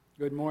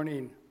Good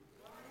morning.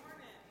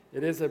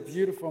 It is a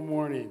beautiful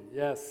morning,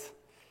 yes.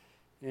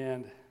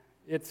 And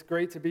it's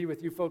great to be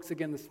with you folks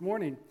again this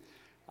morning.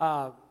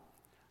 I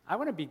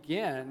want to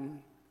begin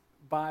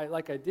by,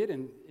 like I did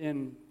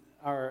in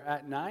our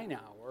At 9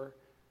 hour,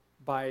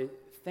 by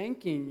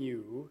thanking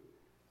you.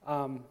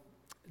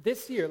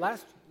 This year,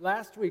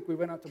 last week, we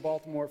went out to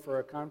Baltimore for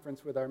a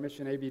conference with our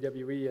mission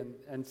ABWE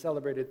and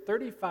celebrated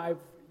 35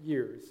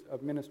 years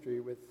of ministry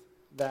with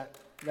that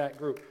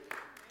group.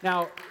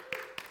 Now,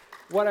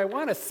 what I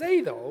want to say,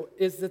 though,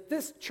 is that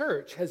this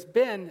church has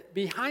been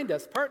behind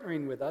us,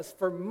 partnering with us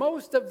for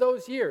most of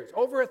those years,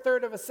 over a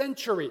third of a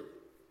century,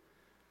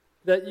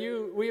 that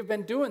we have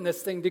been doing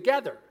this thing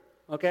together,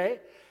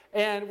 okay?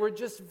 And we're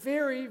just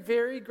very,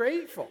 very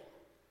grateful.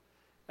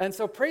 And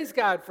so praise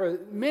God for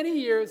many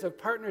years of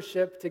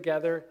partnership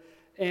together,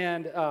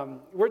 and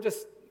we're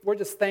just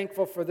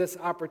thankful for this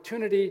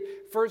opportunity.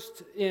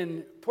 First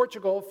in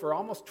Portugal for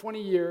almost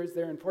 20 years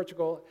there in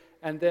Portugal,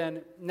 and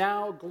then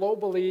now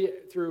globally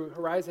through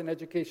Horizon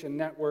Education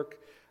Network.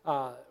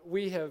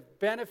 We have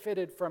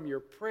benefited from your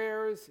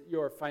prayers,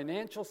 your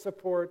financial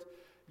support,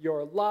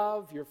 your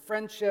love, your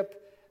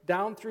friendship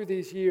down through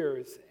these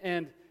years.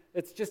 And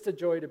it's just a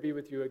joy to be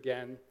with you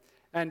again.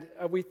 And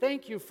we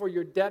thank you for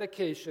your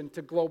dedication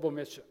to global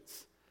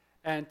missions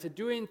and to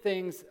doing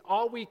things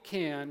all we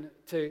can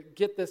to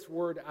get this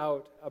word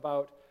out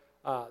about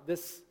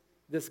this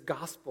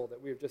gospel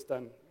that we've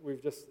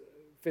just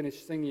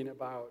finished singing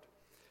about.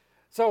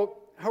 So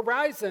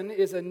Horizon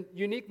is a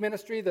unique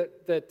ministry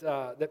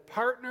that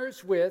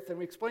partners with, and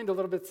we explained a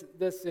little bit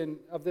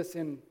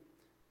we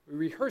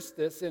rehearsed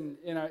this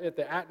at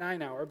the At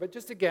 9 hour, but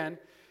just again,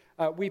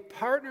 we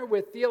partner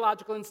with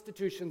theological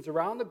institutions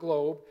around the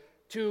globe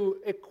to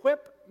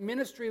equip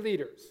ministry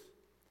leaders.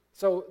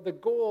 So the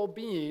goal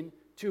being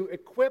to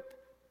equip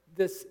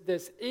this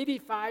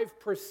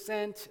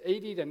 85%,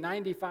 80 to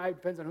 95,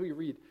 depends on who you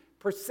read,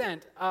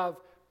 percent of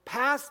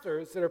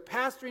pastors that are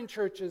pastoring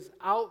churches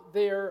out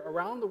there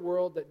around the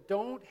world that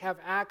don't have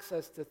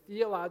access to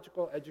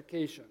theological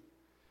education.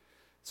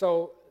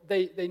 So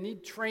they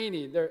need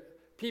training.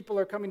 People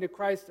are coming to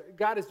Christ.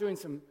 God is doing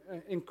some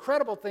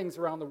incredible things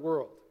around the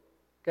world,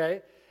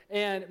 okay?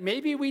 And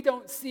maybe we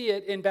don't see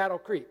it in Battle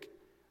Creek.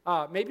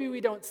 Maybe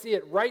we don't see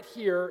it right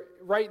here,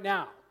 right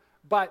now.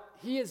 But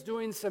he is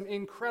doing some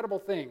incredible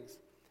things.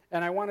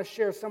 And I want to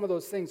share some of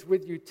those things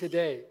with you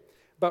today.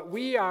 But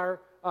we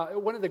are,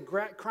 one of the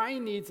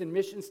crying needs in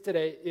missions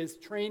today is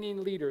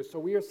training leaders. So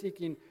we are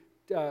seeking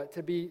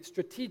to be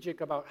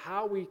strategic about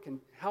how we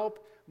can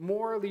help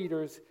more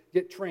leaders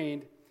get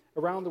trained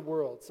around the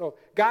world. So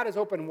God has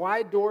opened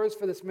wide doors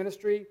for this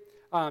ministry.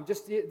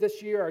 Just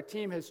this year, our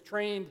team has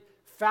trained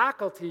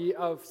faculty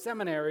of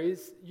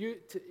seminaries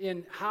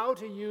in how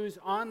to use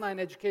online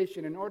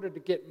education in order to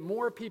get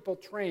more people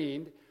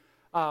trained.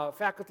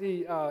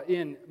 Faculty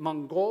in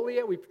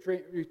Mongolia, we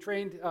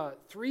trained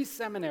 3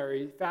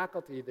 seminary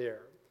faculty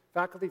there.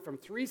 Faculty from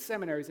 3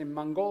 seminaries in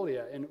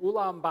Mongolia, in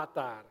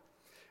Ulaanbaatar.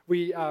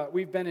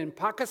 We've been in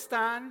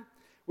Pakistan,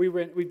 we've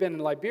been in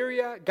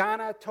Liberia,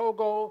 Ghana,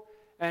 Togo,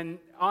 and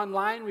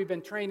online we've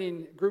been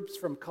training groups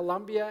from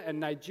Colombia and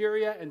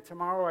Nigeria, and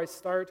tomorrow I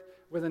start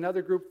with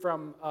another group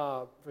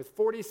with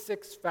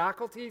 46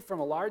 faculty from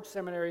a large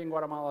seminary in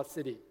Guatemala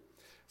City.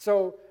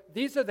 So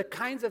these are the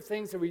kinds of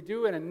things that we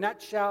do in a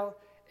nutshell,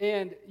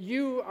 and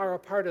you are a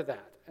part of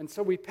that. And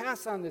so we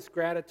pass on this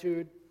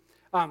gratitude.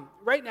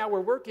 Right now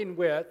we're working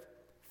with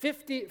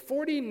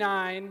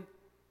 49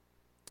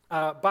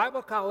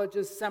 Bible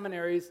colleges,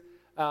 seminaries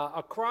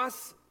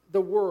across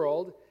the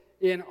world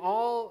in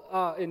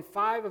all in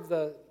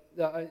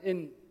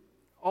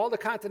all the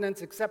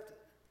continents except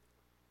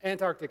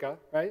Antarctica,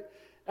 right?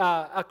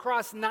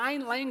 Across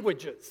 9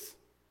 languages.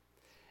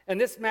 And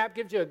this map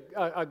gives you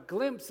a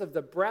glimpse of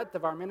the breadth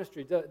of our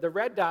ministry. The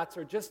red dots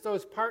are just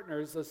those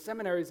partners, those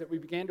seminaries that we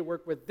began to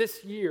work with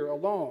this year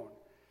alone.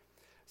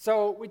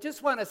 So we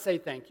just want to say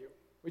thank you.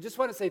 We just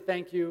want to say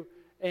thank you.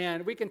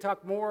 And we can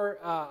talk more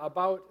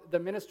about the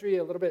ministry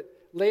a little bit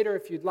later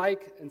if you'd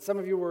like. And some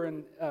of you were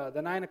in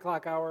the 9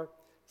 o'clock hour.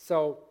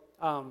 So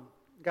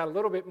got a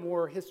little bit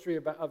more history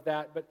of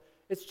that. But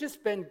it's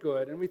just been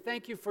good. And we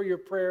thank you for your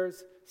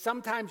prayers.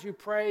 Sometimes you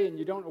pray and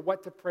you don't know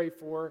what to pray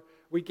for.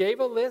 We gave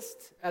a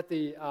list at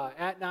the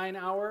At 9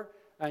 hour,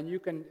 and you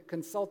can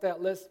consult that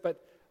list.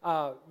 But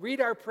read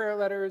our prayer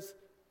letters,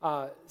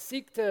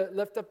 seek to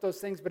lift up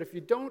those things. But if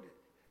you don't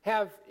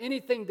have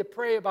anything to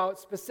pray about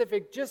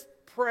specific, just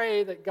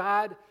pray that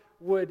God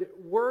would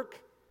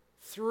work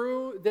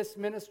through this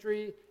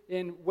ministry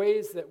in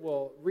ways that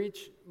will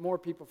reach more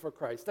people for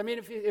Christ. I mean,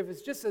 if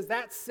it's just as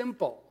that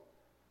simple,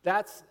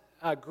 that's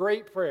a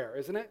great prayer,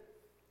 isn't it?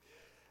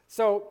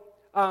 So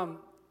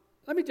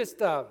let me just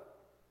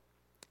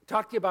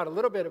talk to you about a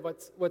little bit of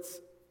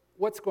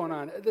what's going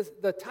on.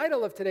 The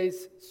title of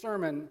today's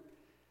sermon,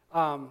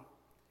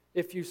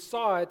 if you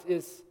saw it,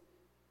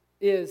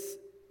 is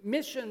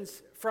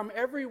Missions from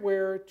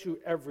Everywhere to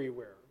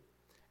Everywhere.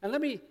 And let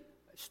me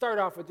start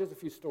off with just a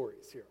few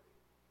stories here.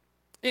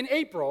 In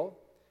April,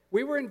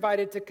 we were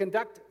invited to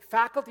conduct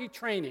faculty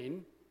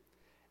training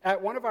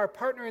at one of our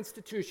partner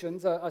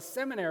institutions, a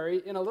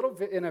seminary in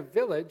a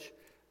village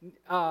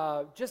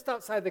just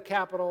outside the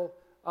capital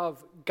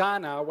of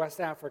Ghana, West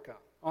Africa,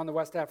 on the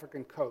West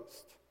African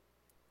coast.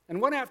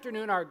 And one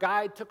afternoon, our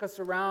guide took us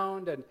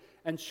around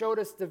and showed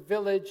us the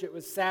village. It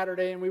was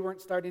Saturday, and we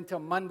weren't starting until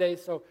Monday,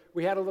 so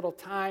we had a little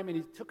time. And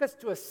he took us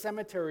to a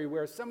cemetery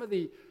where some of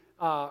the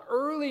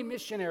early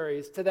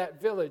missionaries to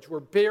that village were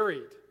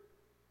buried.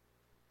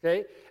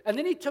 Okay? And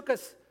then he took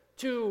us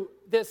to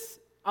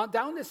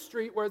down this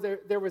street where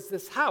there was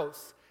this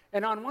house.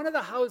 And on one of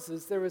the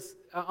houses, there was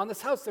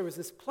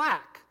this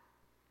plaque.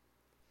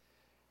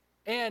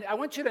 And I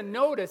want you to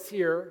notice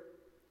here,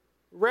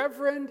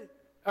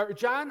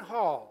 John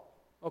Hall,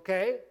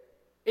 okay,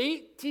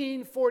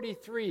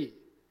 1843.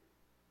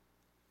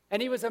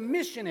 And he was a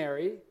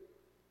missionary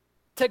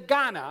to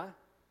Ghana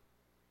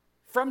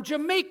from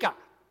Jamaica,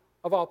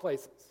 of all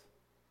places.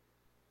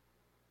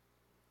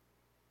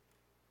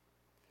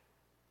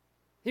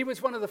 He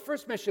was one of the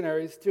first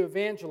missionaries to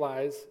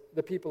evangelize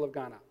the people of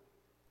Ghana.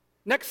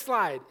 Next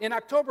slide. In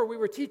October, we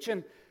were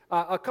teaching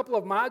a couple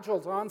of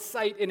modules on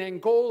site in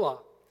Angola,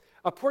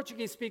 a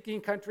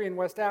Portuguese-speaking country in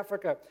West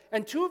Africa.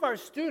 And two of our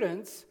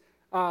students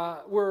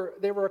were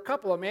a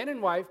couple, a man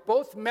and wife,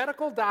 both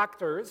medical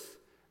doctors,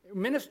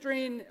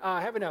 ministering,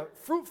 having a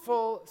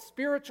fruitful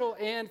spiritual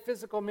and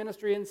physical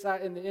ministry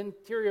inside in the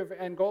interior of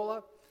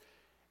Angola.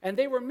 And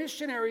they were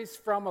missionaries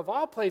from, of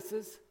all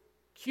places,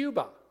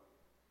 Cuba.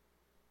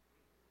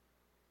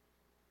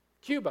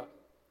 Cuba.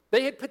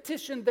 They had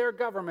petitioned their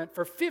government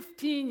for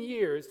 15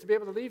 years to be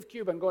able to leave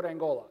Cuba and go to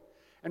Angola.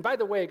 And by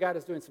the way, God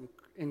is doing some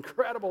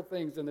incredible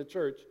things in the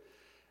church.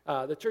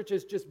 The church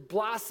is just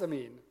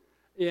blossoming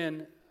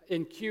in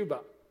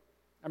Cuba.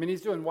 I mean,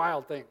 he's doing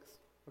wild things,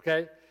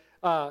 okay?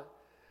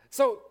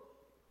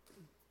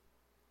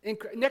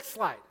 Next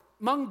slide.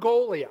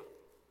 Mongolia.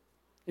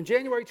 In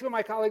January, two of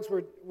my colleagues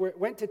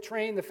went to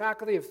train the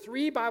faculty of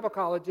 3 Bible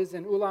colleges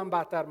in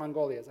Ulaanbaatar,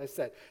 Mongolia, as I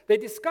said. They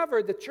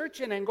discovered the church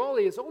in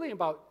Angola is only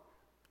about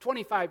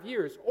 25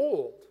 years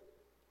old.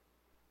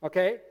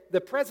 Okay?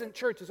 The present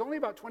church is only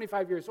about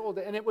 25 years old,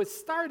 and it was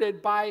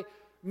started by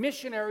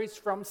missionaries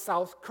from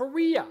South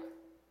Korea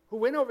who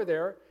went over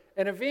there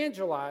and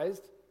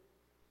evangelized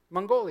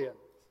Mongolians.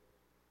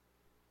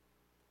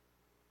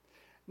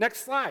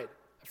 Next slide.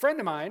 A friend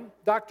of mine,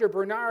 Dr.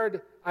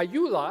 Bernard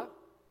Ayula,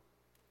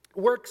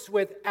 works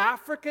with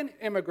African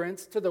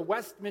immigrants to the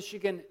West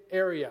Michigan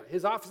area.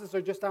 His offices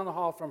are just down the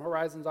hall from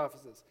Horizon's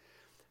offices.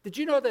 Did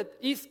you know that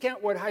East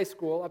Kentwood High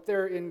School up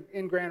there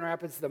in Grand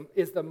Rapids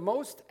is the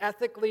most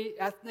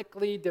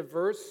ethnically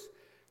diverse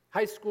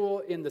high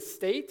school in the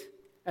state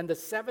and the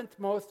 7th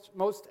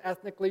most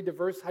ethnically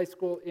diverse high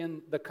school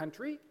in the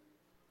country?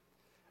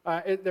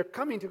 They're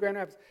coming to Grand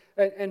Rapids.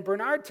 And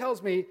Bernard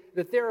tells me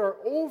that there are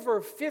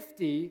over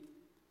 50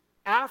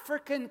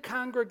 African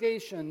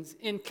congregations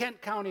in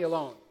Kent County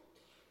alone.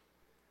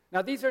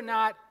 Now, these are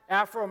not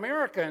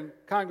Afro-American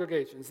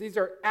congregations. These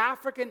are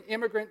African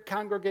immigrant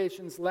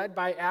congregations led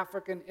by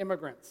African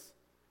immigrants.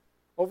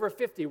 Over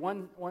 50.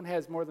 One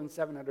has more than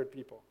 700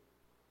 people.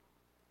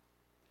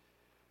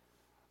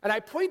 And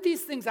I point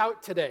these things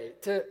out today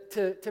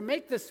to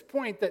make this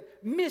point that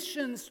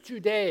missions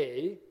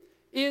today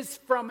is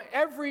from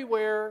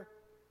everywhere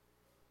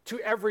to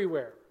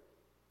everywhere.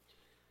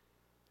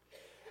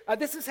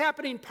 This is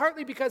happening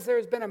partly because there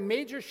has been a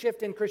major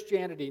shift in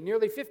Christianity.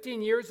 Nearly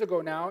 15 years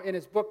ago now, in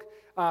his book,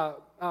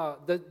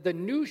 The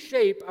New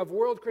Shape of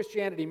World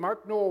Christianity,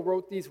 Mark Noll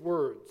wrote these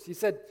words. He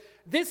said,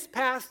 this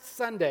past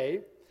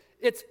Sunday,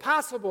 it's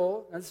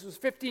possible, and this was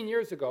 15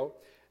 years ago,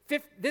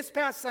 this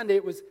past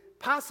Sunday it's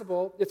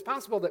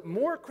possible that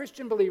more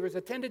Christian believers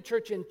attended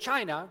church in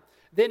China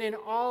than in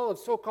all of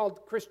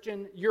so-called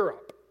Christian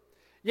Europe.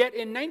 Yet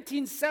in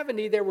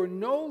 1970, there were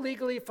no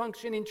legally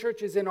functioning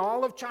churches in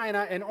all of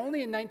China, and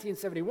only in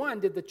 1971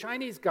 did the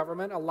Chinese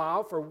government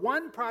allow for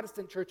one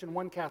Protestant church and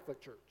one Catholic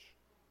church.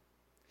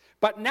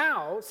 But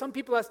now, some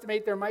people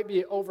estimate there might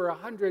be over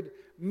 100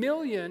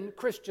 million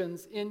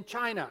Christians in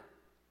China.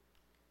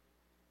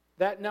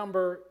 That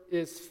number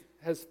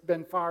has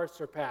been far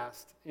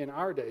surpassed in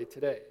our day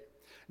today.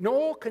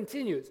 Noel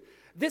continues,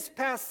 this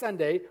past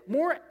Sunday,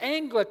 more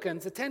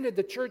Anglicans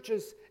attended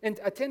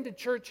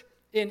church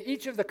in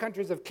each of the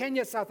countries of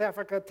Kenya, South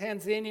Africa,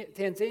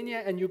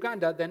 Tanzania, and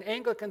Uganda than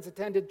Anglicans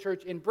attended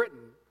church in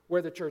Britain,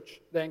 where the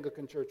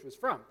Anglican church was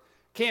from,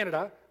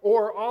 Canada,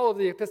 or all of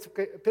the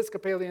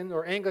Episcopalian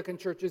or Anglican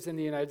churches in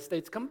the United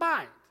States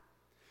combined.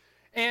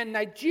 And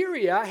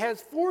Nigeria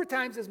has 4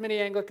 times as many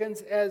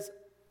Anglicans as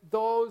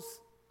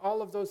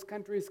all of those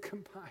countries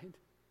combined.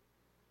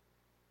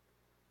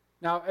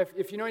 Now,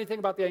 if you know anything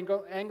about the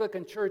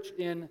Anglican church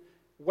in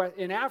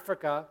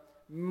Africa,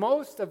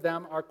 most of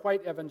them are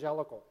quite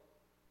evangelical.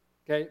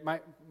 Okay,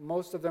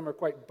 most of them are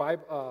quite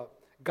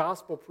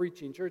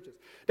gospel-preaching churches.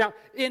 Now,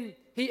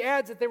 he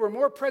adds that there were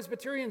more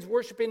Presbyterians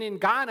worshiping in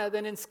Ghana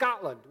than in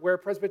Scotland, where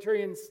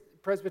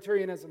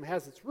Presbyterianism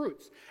has its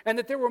roots, and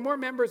that there were more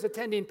members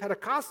attending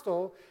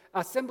Pentecostal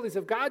Assemblies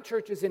of God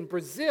churches in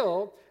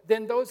Brazil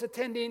than those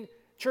attending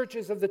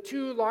churches of the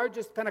two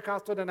largest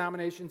Pentecostal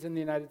denominations in the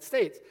United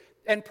States.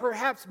 And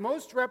perhaps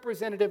most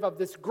representative of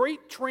this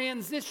great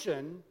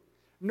transition,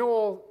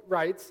 Noel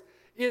writes,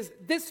 is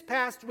this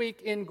past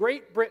week in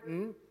Great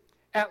Britain,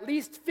 at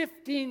least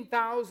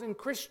 15,000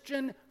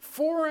 Christian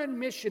foreign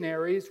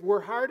missionaries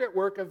were hard at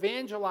work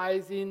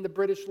evangelizing the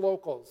British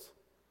locals.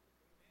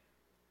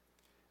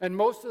 And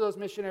most of those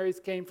missionaries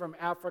came from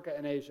Africa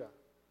and Asia.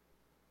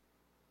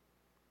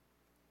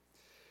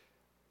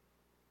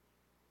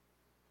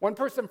 One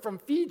person from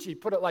Fiji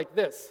put it like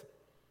this: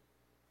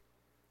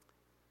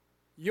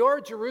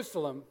 your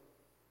Jerusalem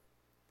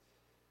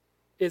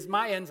is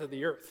my ends of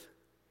the earth.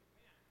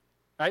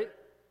 Right?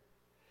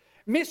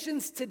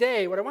 Missions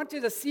today, what I want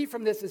you to see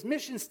from this is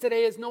missions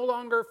today is no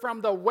longer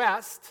from the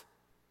West,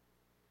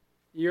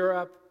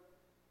 Europe,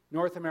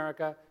 North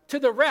America, to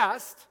the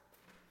rest,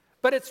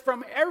 but it's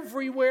from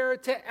everywhere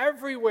to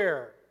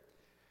everywhere.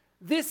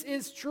 This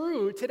is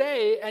true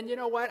today, and you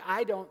know what?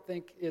 I don't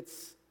think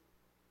it's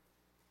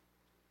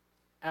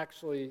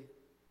actually,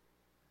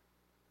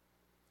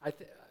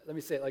 let me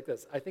say it like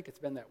this. I think it's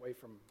been that way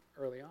from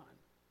early on.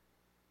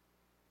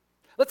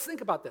 Let's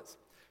think about this.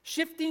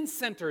 Shifting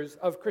centers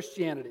of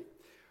Christianity.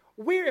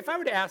 Where, if I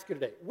were to ask you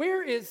today,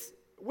 where is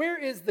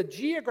the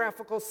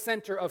geographical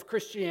center of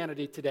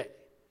Christianity today?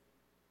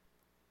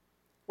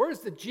 Where is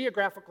the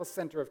geographical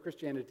center of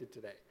Christianity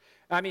today?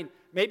 I mean,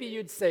 maybe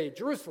you'd say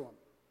Jerusalem,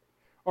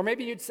 or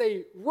maybe you'd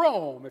say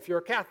Rome if you're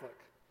a Catholic.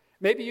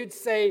 Maybe you'd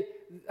say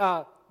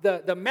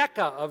the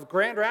Mecca of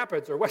Grand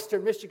Rapids or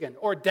Western Michigan,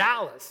 or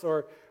Dallas,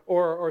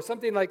 or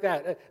something like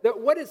that.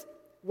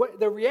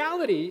 The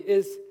reality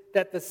is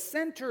that the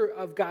center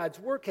of God's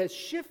work has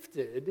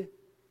shifted.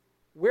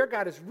 Where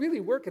God is really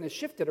working has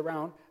shifted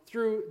around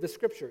through the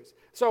Scriptures.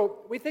 So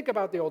we think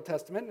about the Old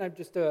Testament, and I've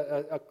just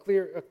a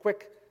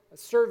quick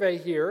survey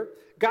here.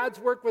 God's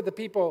work with the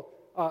people,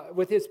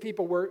 with His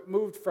people, were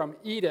moved from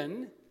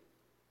Eden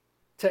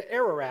to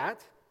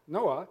Ararat,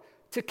 Noah,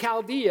 to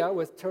Chaldea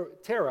with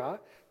Terah,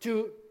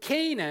 to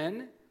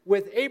Canaan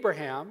with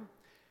Abraham,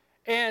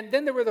 and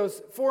then there were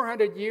those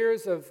 400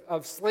 years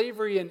of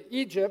slavery in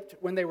Egypt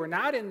when they were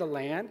not in the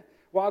land,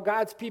 while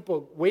God's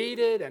people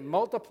waited and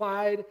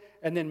multiplied,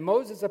 and then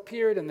Moses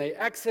appeared and they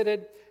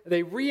exited.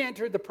 They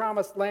re-entered the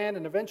promised land,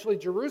 and eventually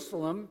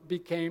Jerusalem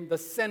became the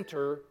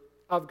center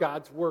of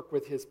God's work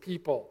with His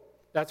people.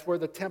 That's where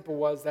the temple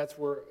was. That's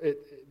where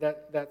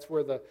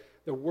the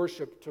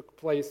worship took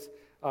place.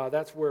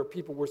 That's where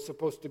people were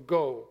supposed to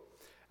go.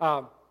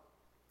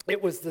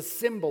 It was the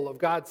symbol of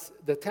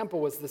the temple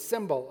was the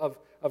symbol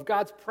of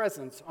God's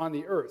presence on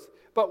the earth.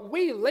 But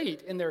way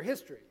late in their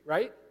history,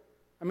 right?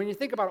 I mean, you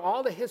think about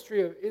all the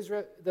history of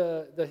Israel,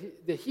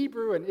 the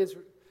Hebrew and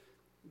Israel,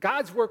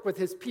 God's work with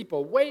His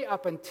people way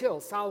up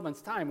until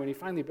Solomon's time when he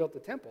finally built the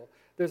temple.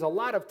 There's a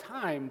lot of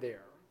time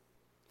there.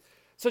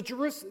 So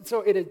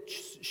it had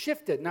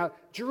shifted. Now,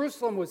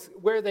 Jerusalem was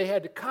where they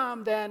had to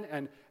come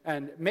then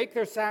and make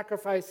their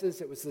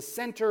sacrifices. It was the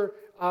center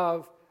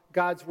of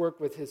God's work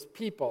with His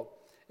people.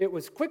 It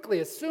was quickly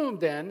assumed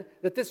then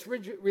that this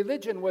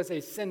religion was a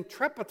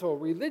centripetal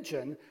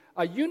religion,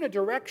 a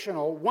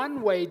unidirectional,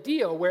 one-way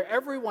deal where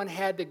everyone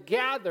had to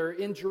gather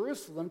in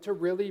Jerusalem to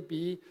really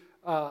be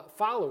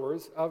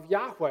followers of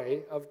Yahweh,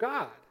 of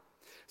God.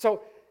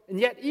 So, and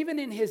yet even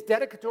in his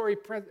dedicatory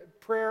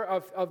prayer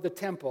of the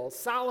temple,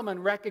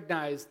 Solomon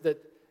recognized that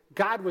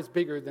God was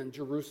bigger than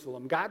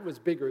Jerusalem. God was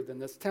bigger than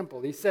this temple.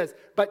 He says,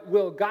 but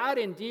will God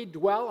indeed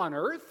dwell on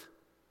earth?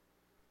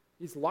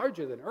 He's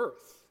larger than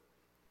earth.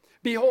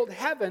 Behold,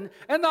 heaven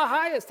and the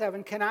highest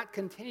heaven cannot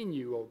contain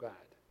you, O God.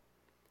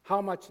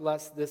 How much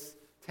less this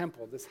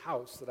temple, this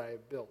house that I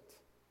have built.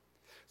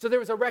 So there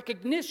was a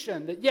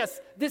recognition that,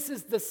 yes, this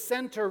is the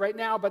center right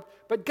now,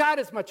 but God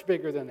is much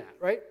bigger than that,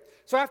 right?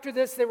 So after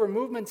this, there were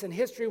movements in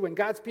history when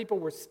God's people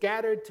were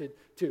scattered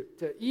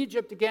to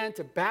Egypt again,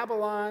 to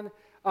Babylon,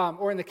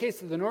 or in the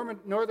case of the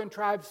northern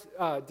tribes,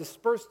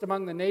 dispersed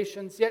among the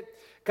nations. Yet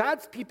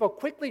God's people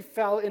quickly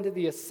fell into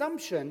the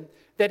assumption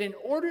that in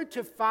order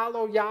to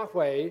follow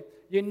Yahweh,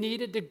 you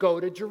needed to go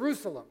to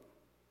Jerusalem.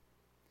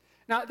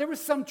 Now, there was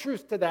some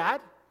truth to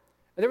that.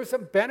 There was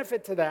some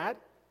benefit to that.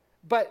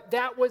 But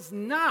that was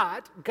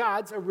not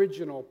God's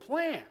original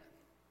plan.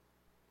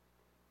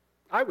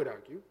 I would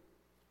argue,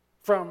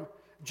 from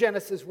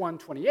Genesis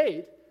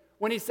 1:28,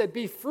 when He said,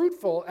 be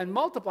fruitful and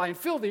multiply and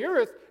fill the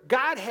earth,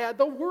 God had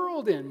the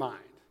world in mind,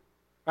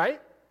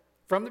 right?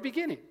 From the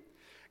beginning.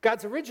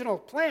 God's original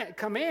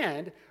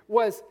command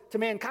to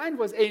mankind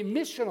was a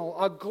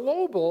missional, a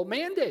global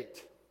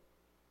mandate.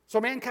 So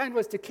mankind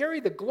was to carry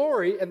the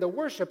glory and the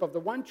worship of the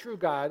one true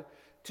God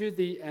to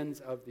the ends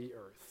of the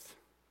earth.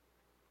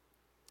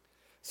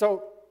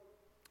 So,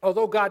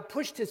 although God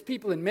pushed His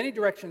people in many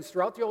directions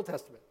throughout the Old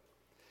Testament,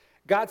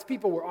 God's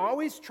people were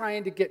always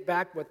trying to get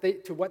back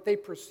to what they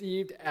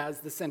perceived as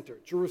the center,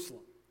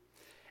 Jerusalem.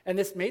 And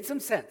this made some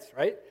sense,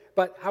 right?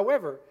 But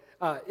however,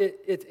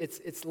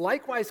 it's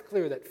likewise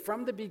clear that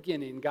from the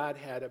beginning, God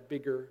had a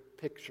bigger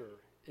picture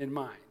in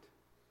mind.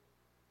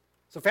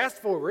 So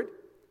fast forward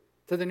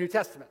to the New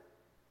Testament.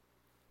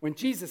 When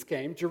Jesus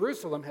came,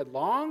 Jerusalem had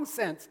long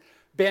since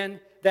been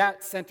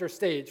that center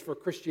stage for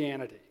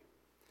Christianity.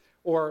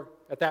 Or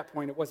at that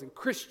point, it wasn't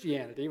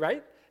Christianity,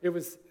 right? It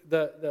was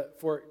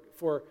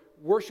for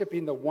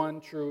worshiping the one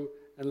true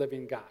and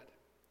living God.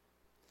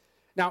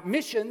 Now,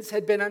 missions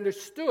had been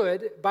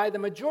understood by the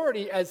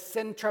majority as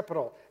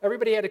centripetal.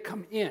 Everybody had to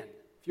come in.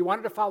 If you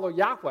wanted to follow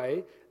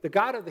Yahweh, the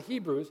God of the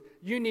Hebrews,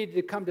 you needed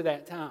to come to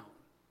that town.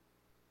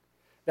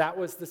 That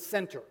was the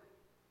center.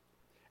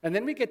 And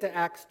then we get to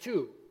Acts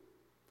 2.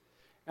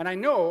 And I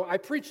know I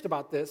preached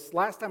about this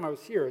last time I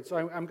was here, so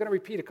I'm going to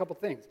repeat a couple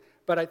things.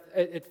 But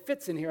it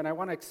fits in here, and I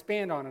want to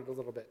expand on it a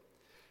little bit.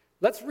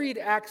 Let's read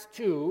Acts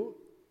 2,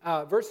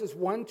 verses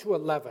 1 to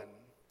 11.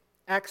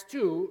 Acts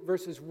 2,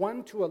 verses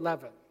 1 to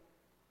 11.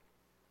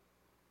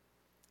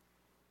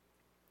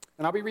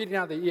 And I'll be reading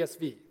out the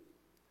ESV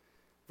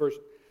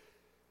version.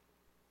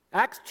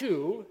 Acts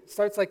 2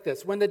 starts like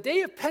this. When the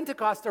day of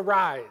Pentecost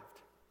arrived,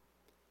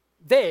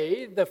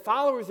 they, the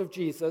followers of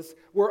Jesus,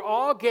 were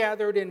all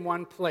gathered in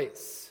one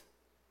place.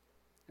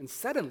 And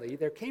suddenly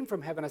there came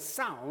from heaven a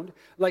sound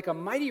like a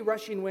mighty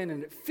rushing wind,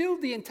 and it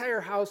filled the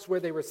entire house where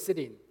they were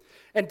sitting.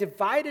 And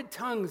divided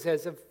tongues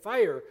as of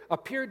fire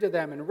appeared to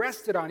them and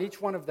rested on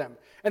each one of them.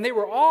 And they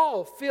were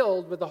all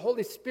filled with the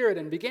Holy Spirit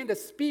and began to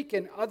speak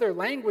in other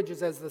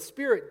languages as the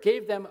Spirit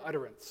gave them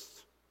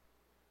utterance.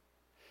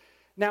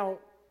 Now,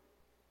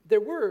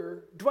 there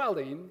were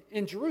dwelling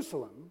in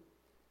Jerusalem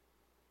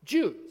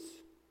Jews,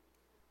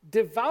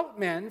 devout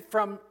men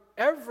from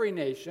every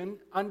nation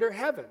under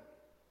heaven.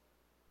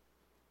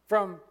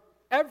 From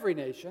every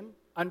nation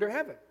under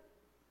heaven.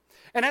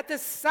 And at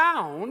this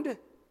sound,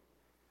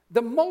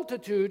 the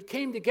multitude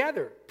came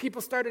together.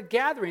 People started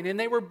gathering, and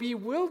they were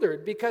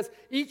bewildered because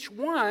each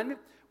one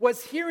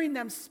was hearing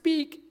them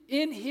speak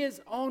in his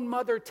own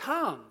mother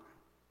tongue.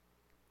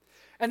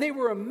 And they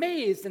were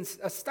amazed and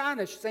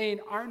astonished,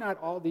 saying, "Are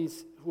not all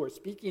these who are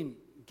speaking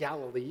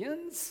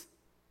Galileans?"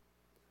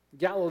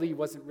 Galilee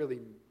wasn't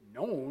really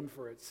known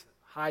for its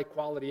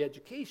high-quality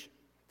education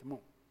at the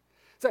moment.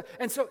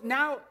 So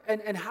now,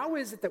 and how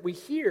is it that we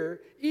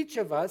hear each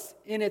of us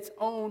in his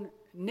own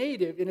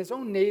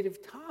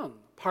native tongue?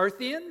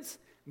 Parthians,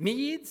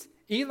 Medes,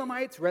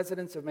 Elamites,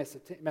 residents of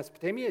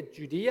Mesopotamia,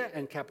 Judea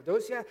and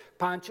Cappadocia,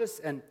 Pontus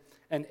and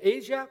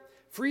Asia,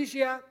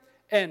 Phrygia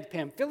and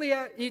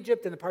Pamphylia,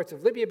 Egypt and the parts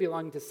of Libya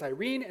belonging to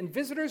Cyrene, and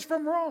visitors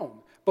from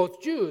Rome,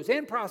 both Jews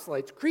and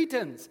proselytes,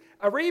 Cretans,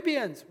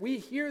 Arabians. We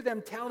hear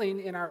them telling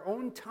in our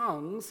own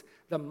tongues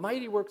the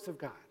mighty works of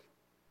God.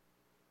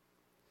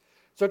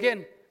 So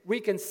again, we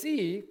can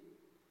see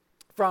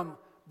from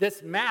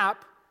this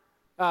map,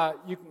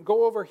 you can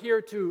go over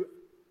here to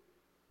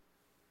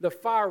the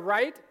far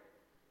right.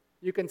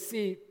 You can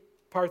see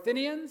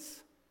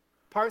Parthians,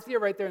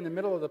 Parthia right there in the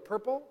middle of the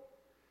purple.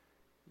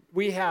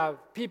 We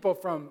have people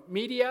from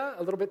Media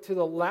a little bit to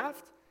the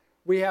left.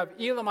 We have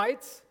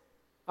Elamites.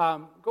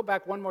 Go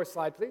back one more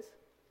slide, please.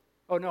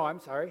 Oh, no, I'm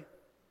sorry.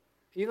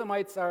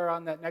 Elamites are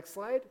on that next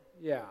slide?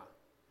 Yeah.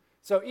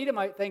 So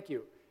Edomite, thank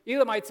you.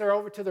 Elamites are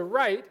over to the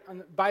right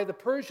by the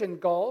Persian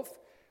Gulf.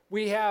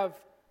 We have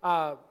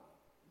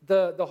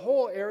the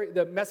whole area,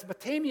 the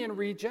Mesopotamian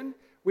region.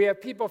 We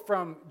have people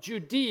from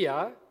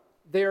Judea,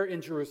 there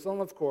in Jerusalem,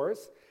 of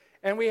course.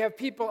 And we have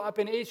people up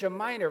in Asia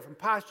Minor, from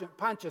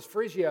Pontus,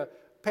 Phrygia,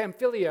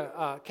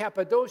 Pamphylia,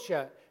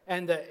 Cappadocia,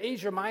 and the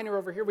Asia Minor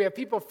over here. We have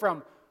people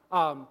from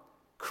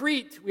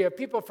Crete. We have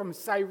people from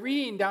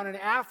Cyrene down in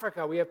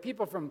Africa. We have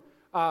people from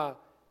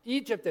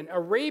Egypt and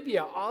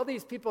Arabia, all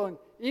these people, and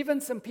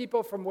even some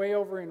people from way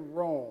over in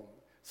Rome.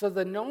 So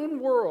the known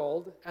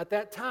world at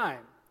that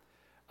time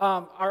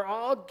are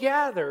all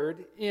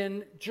gathered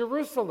in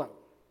Jerusalem.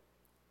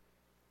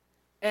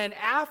 And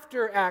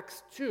after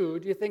Acts 2,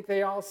 do you think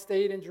they all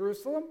stayed in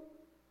Jerusalem?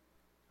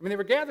 I mean, they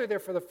were gathered there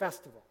for the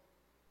festival.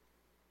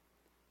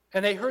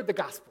 And they heard the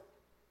gospel.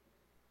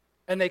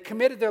 And they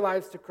committed their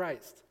lives to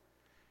Christ.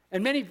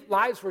 And many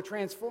lives were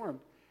transformed.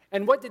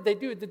 And what did they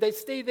do? Did they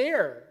stay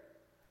there?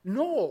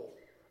 No.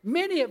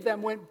 Many of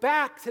them went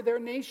back to their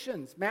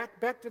nations,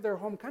 back to their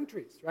home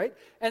countries, right?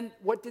 And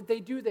what did they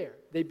do there?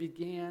 They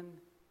began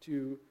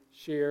to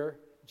share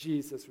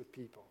Jesus with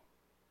people.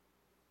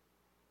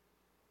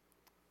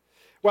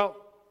 Well,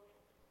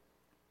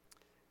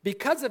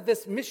 because of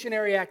this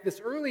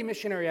early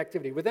missionary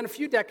activity, within a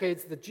few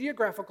decades, the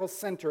geographical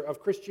center of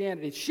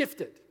Christianity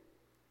shifted.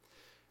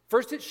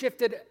 First, it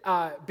shifted,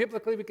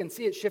 biblically, we can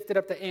see it shifted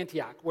up to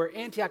Antioch, where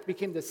Antioch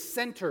became the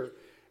center,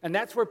 and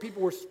that's where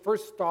people were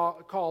first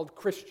called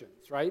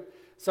Christians, right?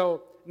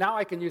 So now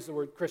I can use the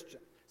word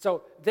Christian.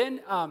 So then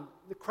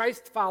the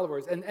Christ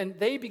followers, and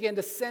they began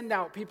to send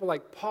out people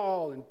like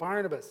Paul and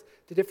Barnabas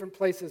to different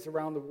places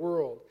around the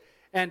world.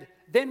 And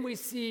then we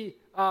see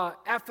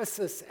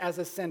Ephesus as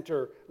a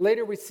center.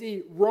 Later we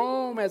see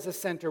Rome as a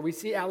center. We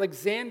see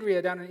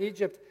Alexandria down in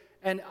Egypt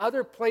and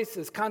other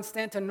places.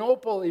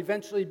 Constantinople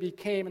eventually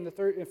became, in the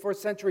 3rd and 4th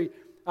century,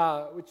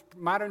 which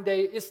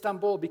modern-day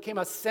Istanbul became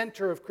a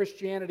center of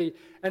Christianity.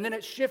 And then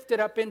it shifted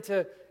up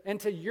into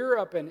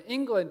Europe and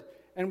England.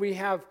 And we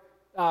have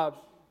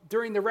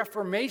during the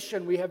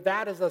Reformation, we have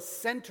that as a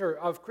center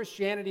of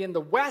Christianity in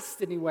the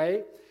West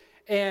anyway.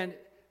 And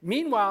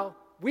meanwhile,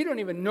 we don't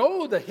even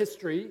know the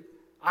history.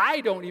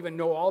 I don't even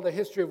know all the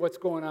history of what's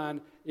going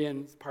on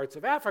in parts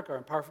of Africa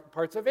and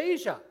parts of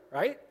Asia,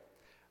 right?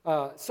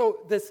 So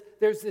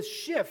there's this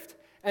shift.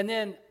 And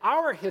then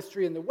our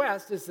history in the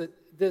West is that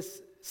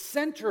this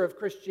center of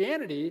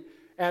Christianity,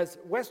 as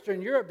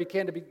Western Europe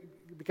began to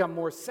become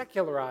more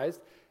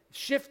secularized,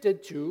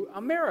 shifted to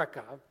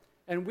America.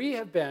 And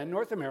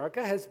North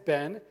America has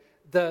been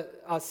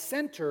a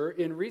center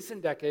in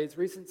recent decades,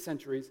 recent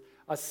centuries,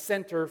 a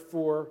center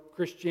for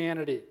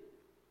Christianity.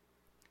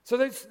 So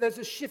there's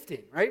a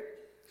shifting, right?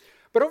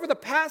 But over the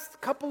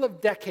past couple of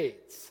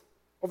decades,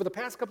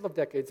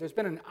 there's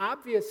been an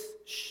obvious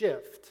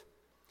shift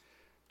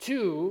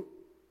to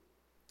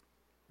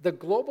the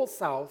global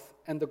South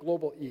and the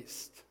global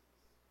East.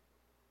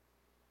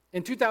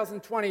 In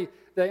 2020,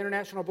 the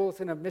International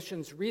Bulletin of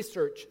Missions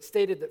research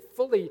stated that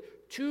fully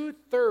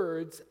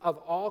 2/3 of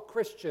all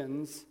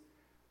Christians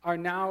are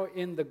now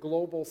in the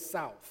global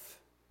South.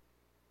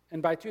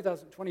 And by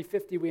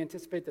 2050, we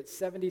anticipate that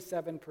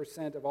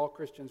 77% of all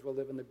Christians will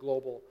live in the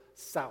global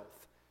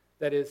South.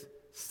 That is,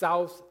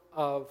 south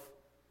of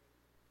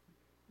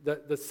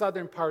the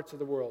southern parts of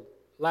the world,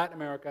 Latin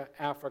America,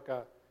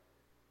 Africa,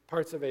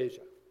 parts of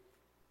Asia.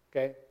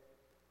 Okay?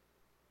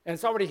 And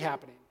it's already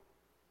happening.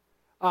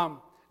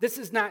 This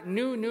is not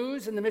new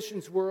news in the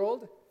missions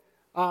world.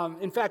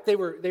 In fact, they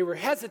were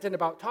hesitant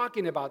about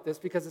talking about this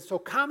because it's so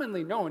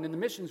commonly known in the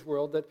missions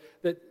world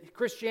that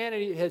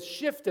Christianity has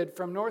shifted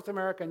from North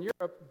America and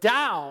Europe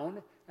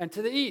down and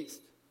to the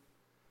east.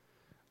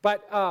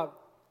 But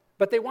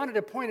they wanted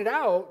to point it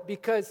out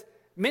because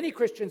many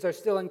Christians are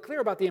still unclear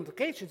about the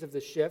implications of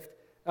this shift.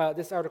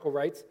 This author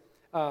writes,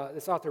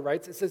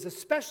 it says,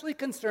 especially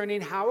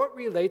concerning how it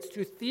relates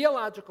to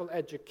theological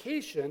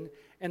education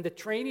and the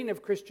training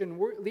of Christian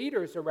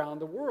leaders around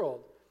the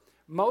world.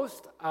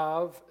 Most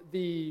of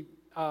the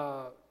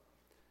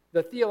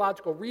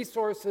theological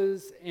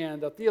resources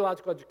and the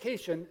theological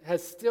education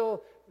has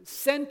still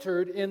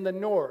centered in the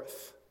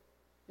North,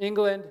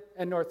 England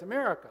and North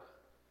America.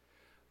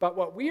 But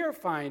what we are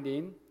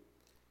finding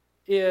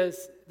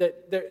is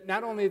that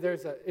not only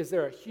is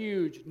there a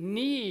huge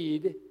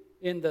need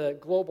in the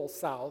global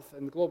South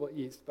and the global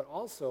East, but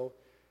also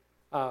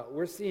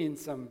we're seeing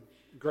some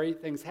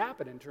great things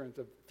happen in terms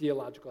of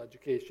theological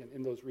education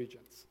in those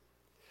regions.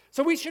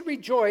 So we should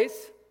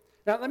rejoice.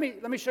 Now, let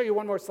me show you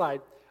one more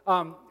slide.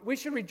 We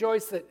should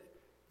rejoice that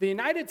the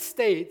United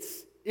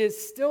States is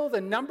still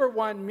the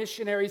 #1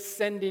 missionary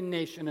sending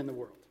nation in the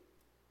world.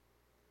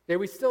 Okay,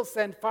 we still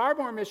send far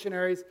more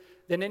missionaries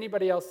than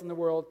anybody else in the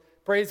world.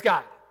 Praise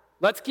God.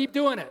 Let's keep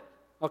doing it,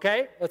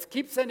 okay? Let's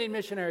keep sending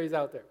missionaries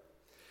out there.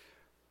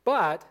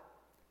 But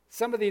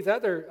some of these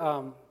other,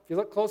 if you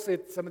look closely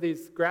at some of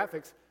these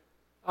graphics,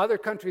 other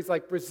countries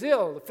like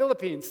Brazil, the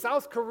Philippines,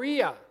 South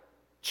Korea,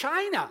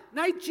 China,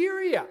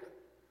 Nigeria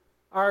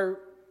are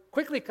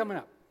quickly coming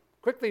up,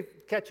 quickly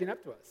catching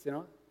up to us,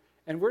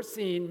 And we're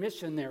seeing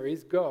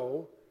missionaries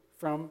go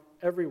from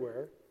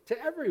everywhere to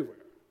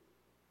everywhere.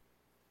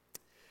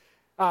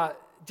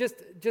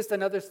 Just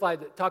another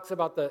slide that talks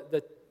about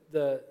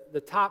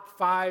the top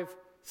 5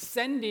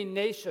 sending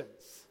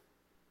nations.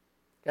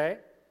 Okay?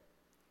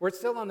 We're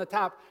still on the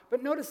top.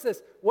 But notice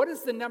this. What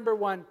is the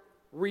 #1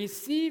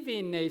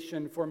 receiving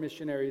nation for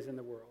missionaries in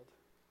the world?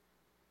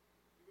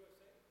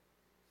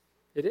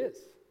 It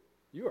is.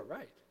 You are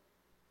right.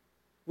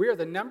 We are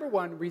the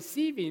 #1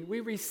 receiving. We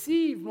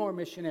receive more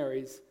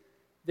missionaries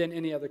than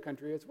any other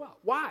country as well.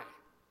 Why?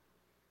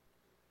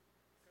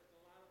 Because a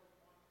lot of them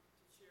want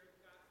to share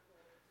the gospel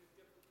with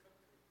different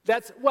countries.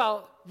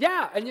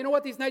 Yeah. And you know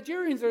what? These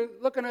Nigerians are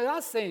looking at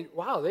us saying,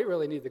 wow, they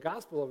really need the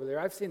gospel over there.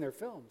 I've seen their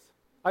films.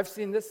 I've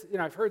seen this,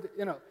 I've heard,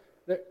 and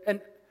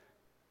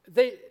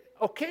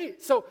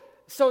so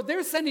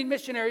they're sending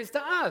missionaries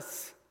to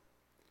us.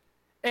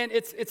 And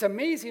it's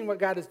amazing what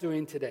God is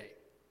doing today.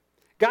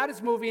 God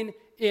is moving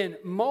in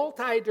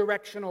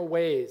multi-directional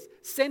ways,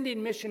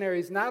 sending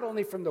missionaries not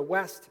only from the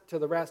west to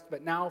the rest,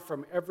 but now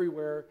from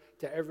everywhere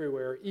to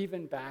everywhere,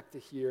 even back to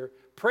here.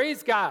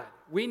 Praise God.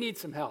 We need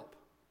some help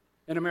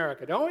in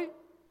America, don't we?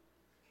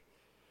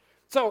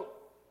 So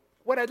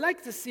what I'd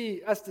like to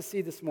see us to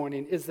see this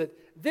morning is that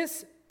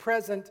this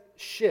present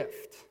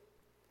shift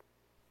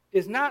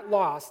is not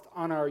lost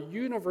on our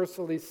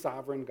universally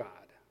sovereign God.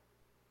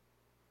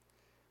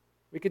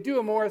 We could do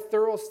a more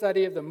thorough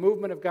study of the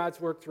movement of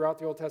God's work throughout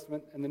the Old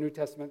Testament and the New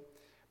Testament,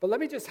 but let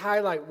me just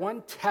highlight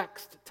one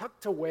text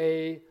tucked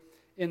away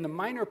in the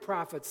minor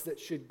prophets that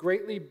should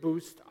greatly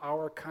boost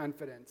our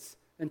confidence.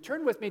 And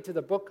turn with me to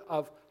the book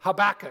of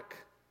Habakkuk.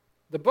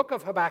 The book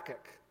of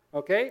Habakkuk,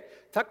 okay?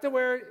 Tucked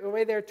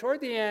away there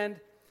toward the end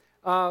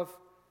of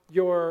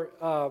your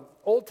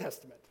Old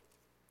Testament,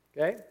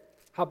 okay?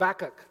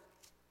 Habakkuk.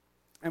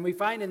 And we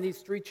find in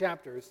these 3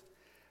 chapters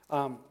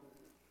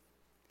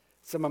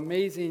some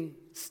amazing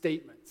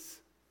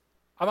statements,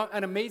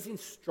 an amazing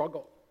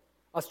struggle,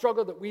 a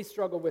struggle that we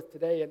struggle with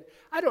today. And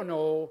I don't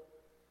know,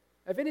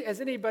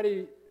 has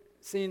anybody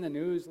seen the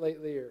news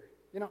lately or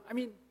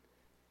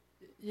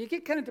You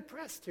get kind of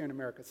depressed here in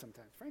America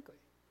sometimes, frankly.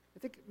 I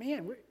think,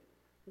 man,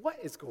 what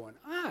is going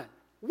on?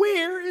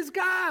 Where is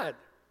God?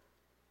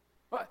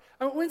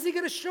 When's he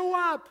going to show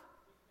up?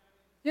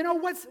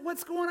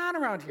 What's going on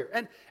around here?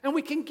 And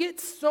we can get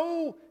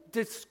so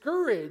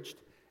discouraged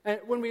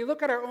when we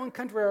look at our own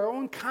country, our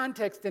own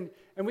context, and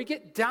we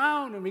get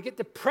down and we get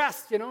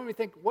depressed, and we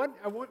think, we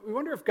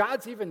wonder if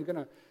God's even going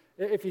to,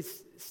 if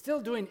he's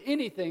still doing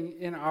anything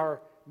in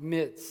our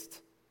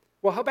midst.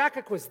 Well,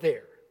 Habakkuk was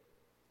there.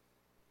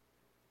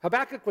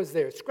 Habakkuk was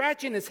there,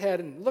 scratching his head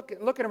and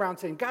looking around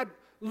saying, God,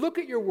 look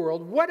at your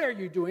world. What are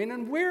you doing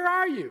and where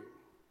are you?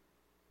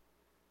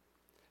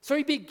 So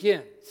he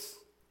begins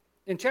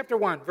in chapter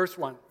 1, verse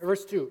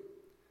 2.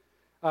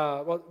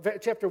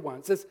 Chapter 1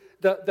 it says,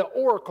 the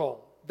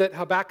oracle that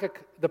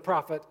Habakkuk the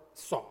prophet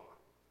saw.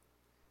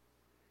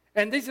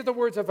 And these are the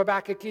words of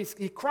Habakkuk.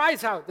 He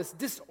cries out, this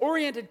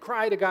disoriented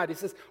cry to God. He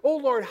says, "Oh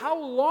Lord, how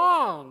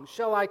long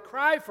shall I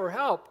cry for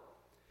help?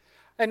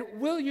 And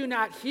will you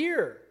not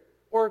hear?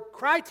 Or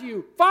cry to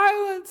you,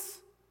 violence,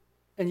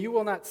 and you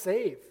will not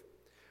save?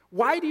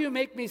 Why do you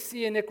make me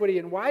see iniquity,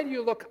 and why do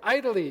you look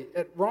idly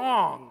at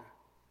wrong?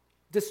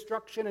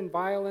 Destruction and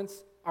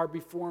violence are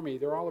before me.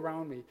 They're all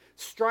around me.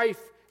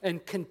 Strife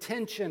and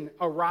contention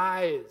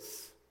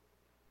arise.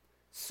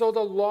 So the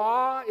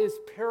law is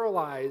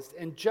paralyzed,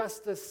 and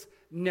justice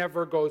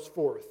never goes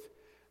forth.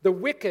 The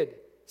wicked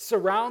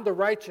surround the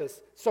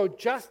righteous, so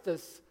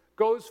justice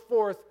goes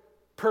forth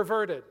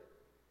perverted."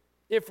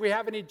 If we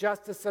have any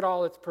justice at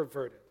all, it's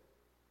perverted.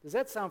 Does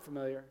that sound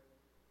familiar?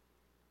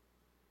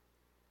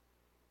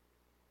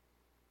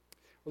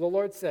 Well, the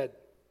Lord said,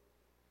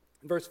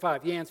 in verse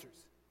 5, he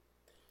answers.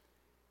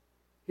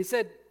 He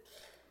said,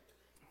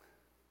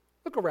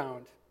 "Look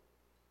around.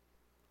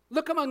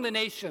 Look among the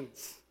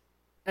nations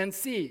and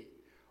see.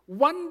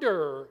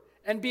 Wonder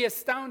and be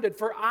astounded,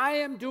 for I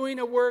am doing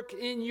a work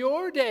in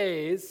your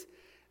days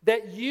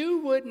that you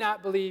would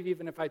not believe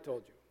even if I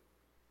told you."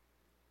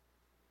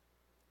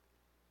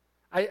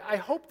 I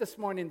hope this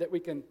morning that we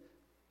can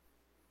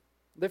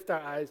lift our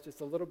eyes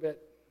just a little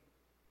bit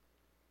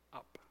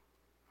up,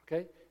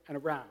 okay, and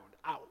around,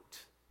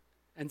 out,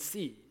 and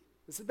see.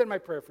 This has been my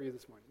prayer for you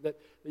this morning, that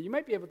you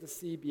might be able to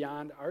see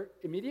beyond our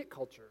immediate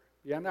culture,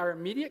 beyond our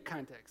immediate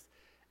context,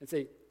 and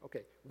say,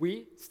 okay,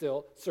 we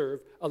still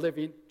serve a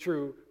living,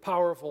 true,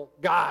 powerful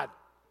God,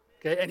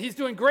 okay, and he's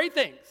doing great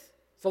things,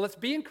 so let's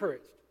be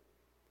encouraged.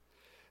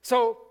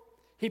 So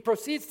he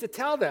proceeds to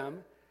tell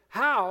them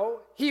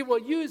how he will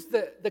use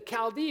the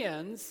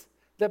Chaldeans,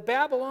 the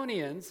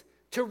Babylonians,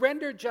 to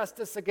render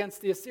justice against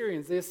the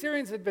Assyrians. The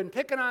Assyrians had been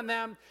picking on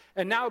them,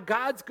 and now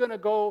God's going to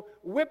go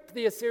whip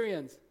the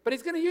Assyrians. But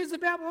he's going to use the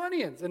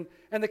Babylonians and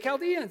the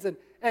Chaldeans.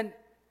 And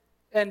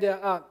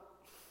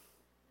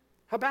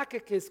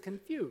Habakkuk is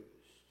confused.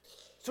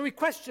 So he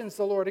questions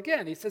the Lord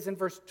again. He says in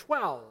verse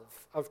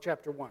 12 of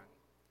chapter 1,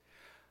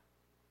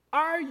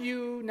 "Are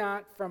you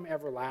not from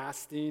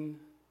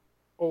everlasting,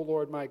 O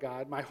Lord my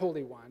God, my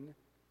Holy One?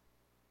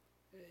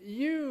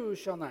 You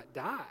shall not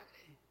die.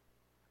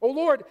 O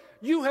Lord,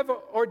 you have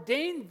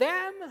ordained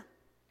them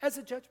as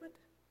a judgment."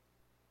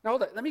 Now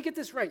hold on, let me get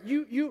this right.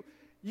 You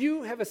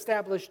have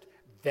established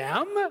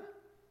them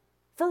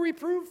for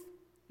reproof?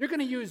 You're going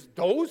to use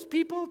those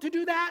people to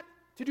do that?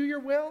 To do your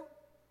will?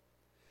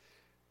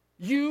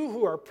 You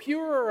who are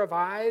purer of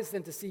eyes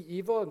than to see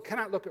evil and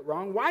cannot look at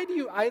wrong, why do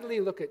you idly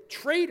look at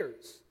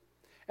traitors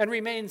and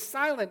remain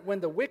silent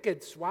when the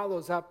wicked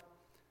swallows up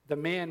the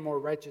man more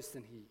righteous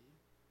than he?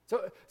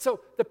 So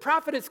the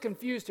prophet is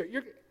confused here.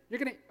 You're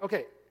going to,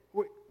 okay,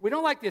 we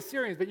don't like the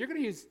Assyrians, but you're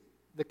going to use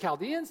the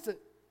Chaldeans to,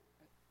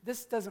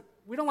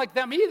 we don't like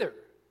them either,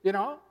 In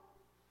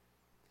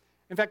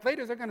fact,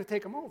 later they're going to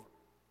take them over.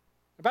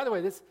 And by the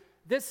way,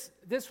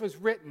 this was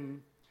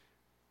written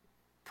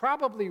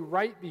probably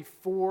right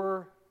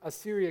before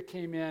Assyria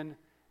came in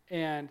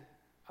and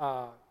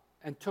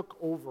took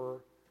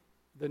over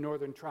the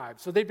northern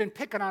tribes. So they've been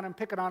picking on them,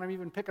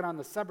 even picking on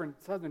the southern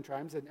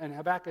tribes, and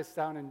Habakkuk's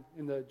down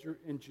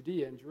in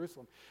Judea, in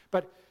Jerusalem.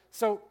 But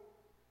so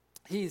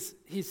he's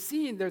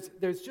seeing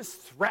there's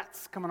just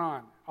threats coming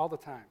on all the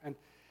time,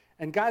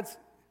 and God's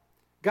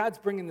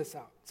bringing this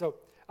out. So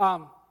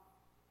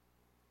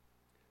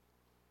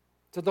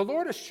the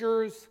Lord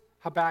assures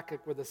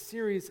Habakkuk with a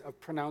series of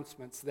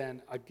pronouncements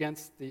then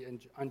against the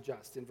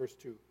unjust in verse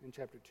 2, in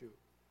chapter 2. It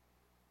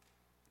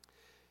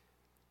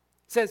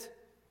says,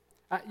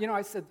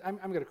 I said, I'm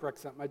going to correct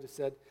something I just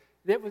said.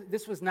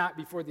 This was not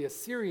before the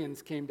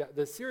Assyrians came down.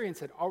 The Assyrians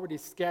had already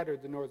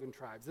scattered the northern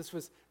tribes. This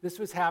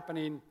was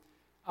happening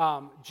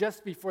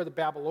just before the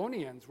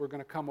Babylonians were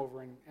going to come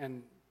over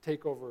and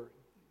take over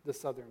the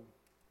southern.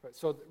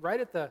 So right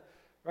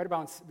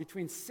about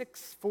between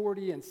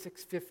 640 and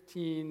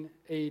 615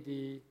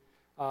 AD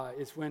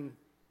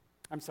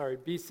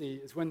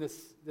BC is when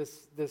this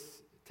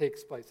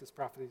takes place. This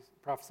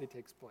prophecy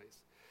takes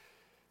place.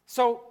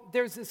 So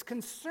there's this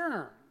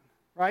concern.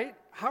 Right?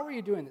 How are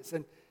you doing this?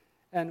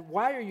 And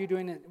why are you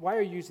doing it? Why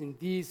are you using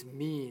these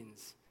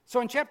means?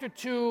 So in chapter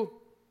 2,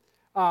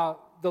 the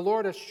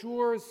Lord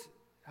assures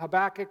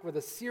Habakkuk with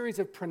a series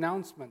of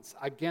pronouncements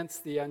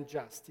against the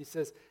unjust. He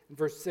says in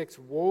verse 6,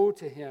 woe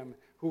to him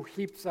who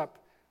heaps up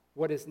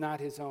what is not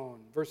his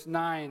own. Verse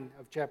 9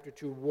 of chapter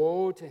 2,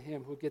 woe to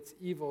him who gets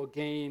evil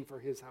gain for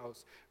his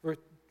house.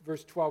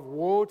 Verse 12,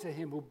 woe to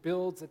him who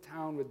builds a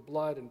town with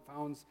blood and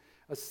founds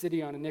a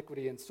city on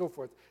iniquity, and so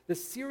forth.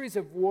 This series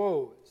of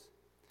woes.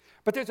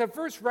 But there's a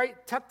verse right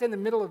tucked in the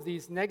middle of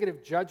these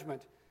negative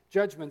judgments,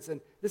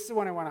 and this is the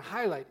one I want to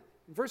highlight.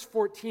 In verse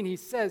 14, he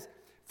says,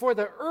 for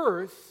the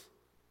earth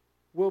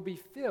will be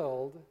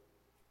filled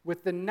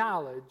with the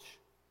knowledge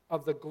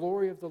of the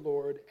glory of the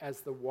Lord as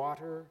the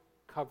water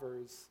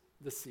covers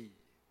the sea.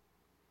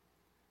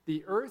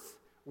 The earth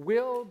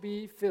will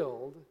be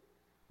filled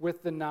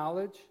with the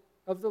knowledge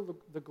of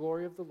the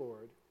glory of the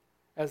Lord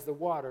as the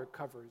water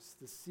covers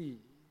the sea.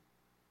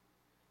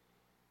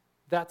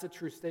 That's a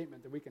true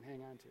statement that we can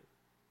hang on to.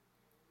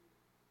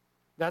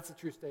 That's a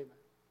true statement.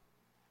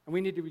 And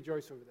we need to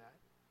rejoice over that.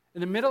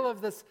 In the middle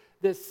of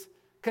this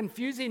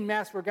confusing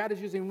mess where God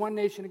is using one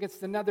nation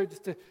against another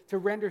just to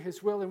render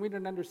his will, and we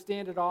don't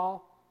understand it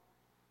all,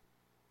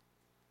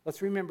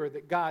 let's remember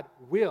that God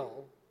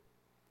will,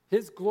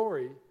 his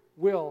glory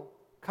will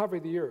cover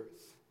the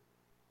earth.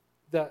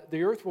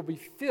 The earth will be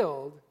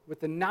filled with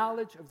the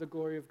knowledge of the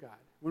glory of God.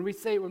 When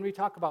we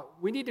talk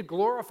about we need to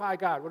glorify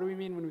God, what do we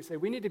mean when we say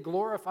we need to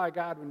glorify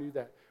God when we do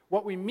that?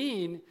 What we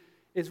mean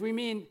is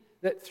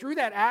that through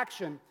that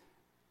action,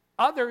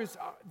 others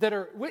that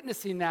are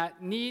witnessing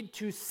that need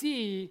to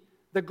see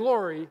the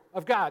glory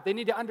of God. They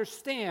need to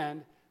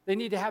understand, they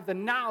need to have the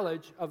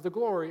knowledge of the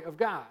glory of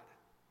God.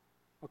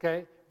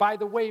 Okay? By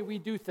the way we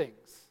do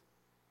things,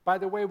 by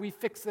the way we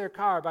fix their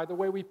car, by the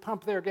way we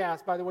pump their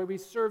gas, by the way we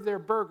serve their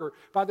burger,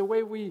 by the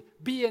way we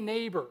be a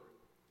neighbor.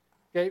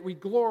 Okay? We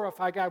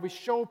glorify God. We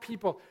show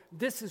people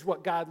this is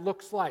what God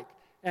looks like,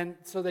 and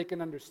so they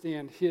can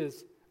understand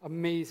his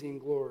amazing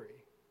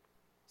glory.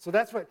 So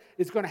that's what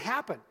is going to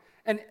happen.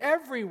 And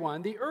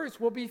everyone, the earth,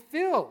 will be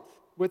filled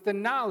with the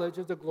knowledge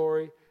of the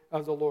glory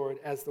of the Lord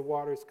as the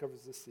waters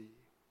covers the sea.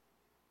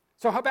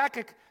 So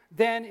Habakkuk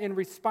then, in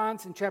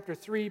response in chapter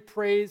 3,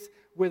 prays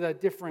with a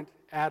different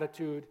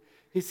attitude.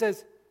 He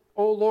says,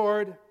 O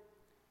Lord,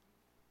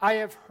 I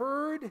have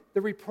heard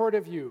the report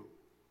of you,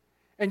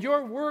 and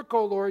your work,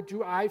 O Lord,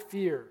 do I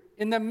fear.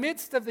 In the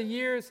midst of the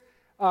years,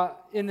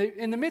 in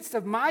the midst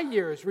of my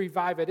years,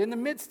 revive it. In the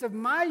midst of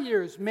my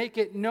years, make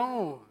it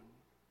known.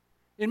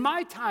 In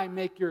my time,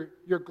 make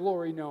your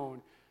glory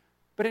known.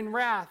 But in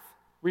wrath,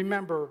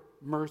 remember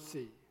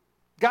mercy.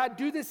 God,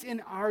 do this in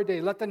our day.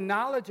 Let the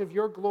knowledge of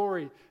your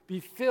glory be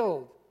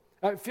fill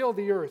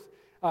the earth,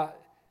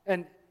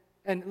 and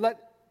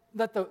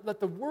let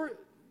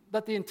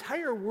the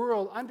entire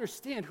world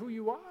understand who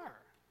you are.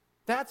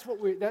 That's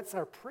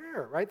our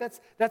prayer, right?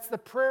 That's the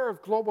prayer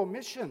of global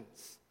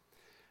missions.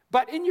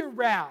 But in your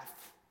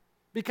wrath,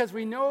 because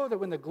we know that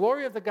when the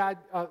glory of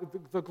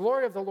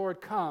the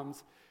Lord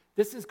comes,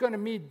 this is going to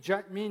mean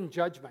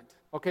judgment.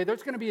 Okay,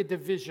 there's going to be a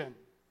division,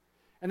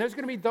 and there's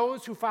going to be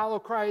those who follow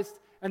Christ,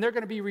 and they're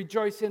going to be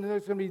rejoicing, and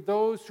there's going to be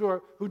those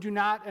who do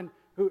not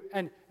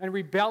and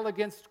rebel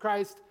against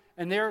Christ,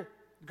 and they're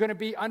going to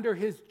be under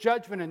his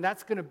judgment, and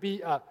that's going to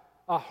be a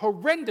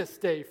horrendous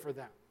day for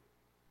them.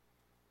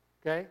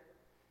 Okay?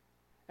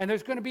 And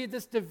there's going to be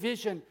this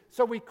division.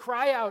 So we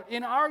cry out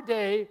in our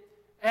day,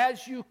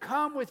 as you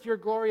come with your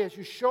glory, as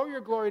you show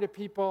your glory to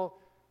people,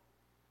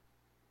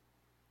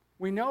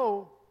 we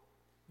know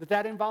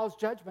that involves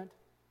judgment.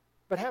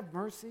 But have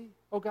mercy,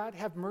 oh God,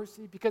 have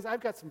mercy, because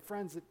I've got some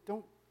friends that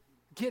don't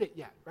get it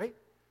yet, right?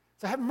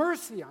 So have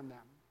mercy on them.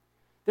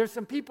 There's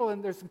some people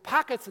and there's some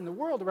pockets in the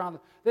world around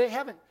them. They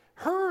haven't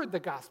heard the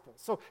gospel.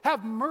 So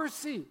have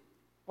mercy,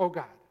 oh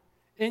God.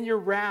 In your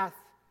wrath,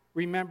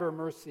 remember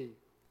mercy.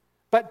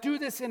 But do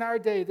this in our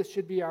day. This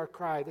should be our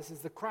cry. This is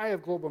the cry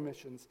of global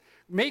missions.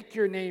 Make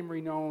your name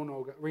renowned,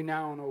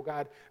 O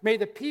God. May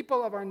the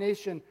people of our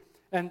nation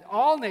and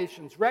all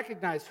nations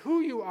recognize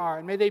who you are,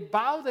 and may they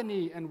bow the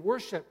knee and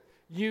worship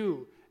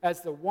you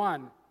as the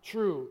one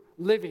true,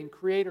 living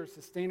creator,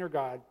 sustainer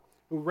God,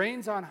 who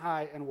reigns on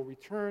high and will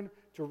return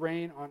to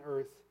reign on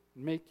earth.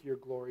 Make your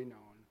glory known.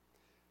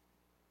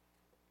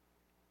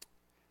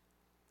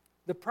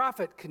 The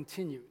prophet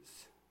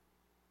continues.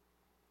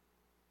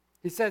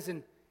 He says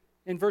in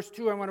verse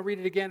 2, I want to read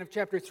it again of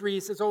chapter 3. He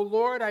says, O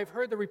Lord, I've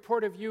heard the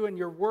report of you and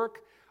your work.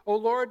 O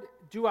Lord,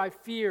 do I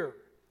fear.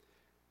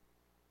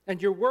 And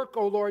your work,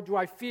 O Lord, do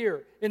I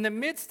fear. In the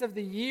midst of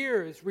the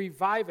years,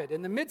 revive it.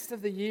 In the midst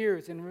of the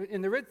years,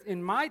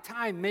 in my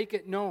time, make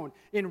it known.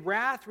 In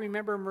wrath,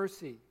 remember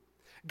mercy.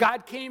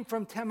 God came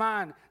from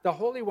Teman, the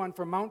Holy One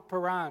from Mount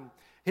Paran.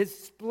 His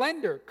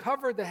splendor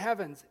covered the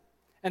heavens,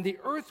 and the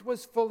earth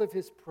was full of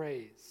his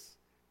praise.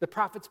 The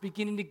prophet's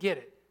beginning to get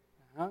it.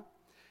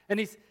 And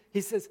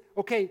he says,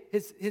 okay,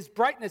 his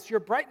brightness, your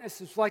brightness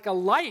is like a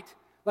light,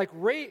 like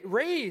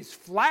rays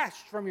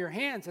flashed from your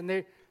hands,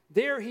 and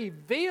there he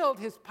veiled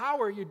his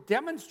power. You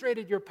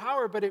demonstrated your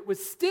power, but it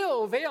was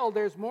still veiled.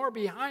 There's more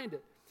behind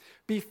it.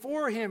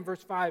 Before him,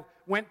 verse 5,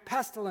 went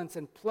pestilence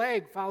and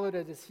plague followed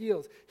at his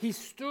heels. He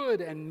stood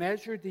and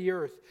measured the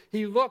earth.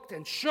 He looked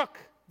and shook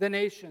the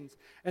nations.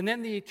 And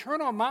then the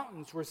eternal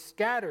mountains were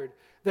scattered.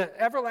 The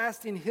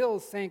everlasting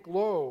hills sank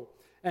low,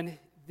 and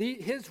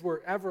his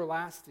were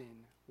everlasting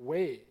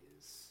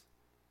ways.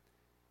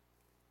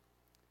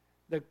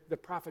 The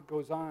prophet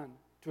goes on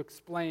to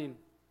explain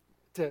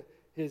to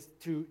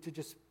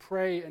just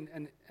pray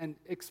and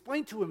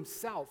explain to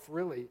himself,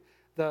 really,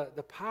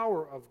 the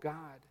power of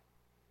God.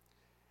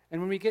 And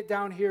when we get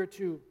down here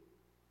to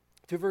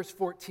verse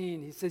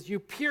 14, he says, "You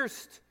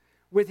pierced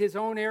with his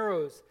own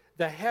arrows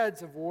the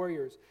heads of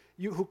warriors,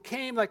 you who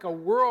came like a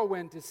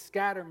whirlwind to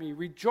scatter me,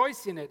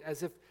 rejoicing it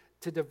as if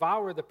to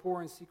devour the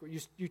poor in secret.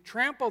 You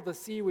trampled the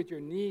sea with your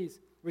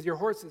knees, with your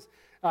horses,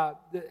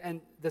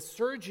 and the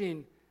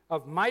surging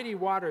of mighty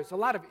waters." A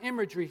lot of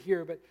imagery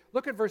here, but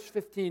look at verse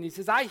 15. He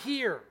says, I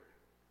hear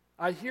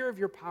of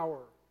your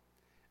power,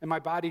 and my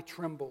body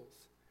trembles.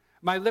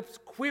 My lips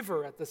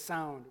quiver at the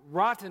sound.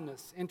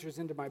 Rottenness enters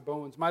into my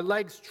bones. My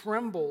legs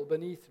tremble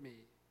beneath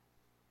me.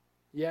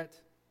 Yet,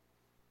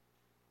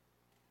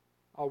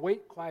 I'll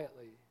wait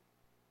quietly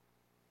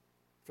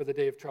for the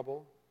day of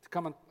trouble to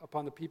come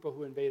upon the people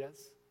who invade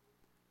us.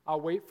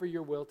 I'll wait for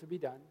your will to be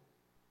done.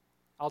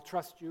 I'll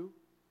trust you.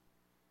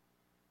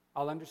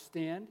 I'll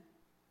understand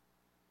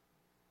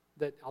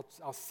that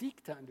I'll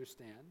seek to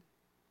understand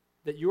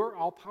that you are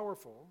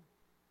all-powerful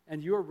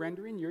and you are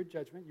rendering your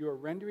judgment. You are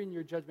rendering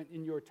your judgment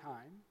in your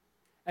time,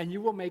 and you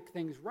will make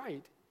things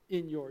right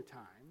in your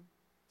time.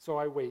 So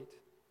I wait.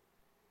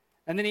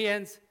 And then he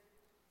ends,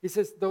 he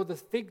says, though the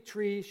fig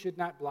tree should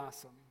not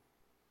blossom,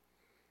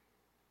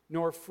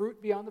 nor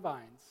fruit be on the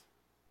vines,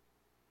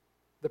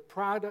 the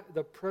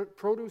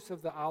produce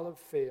of the olive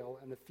fail,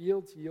 and the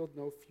fields yield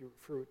no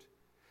fruit,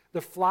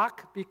 the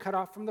flock be cut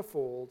off from the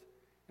fold,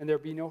 and there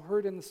be no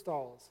herd in the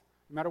stalls.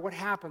 No matter what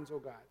happens, oh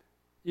God,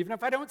 even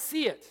if I don't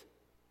see it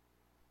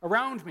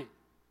around me,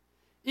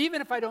 even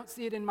if I don't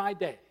see it in my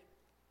day,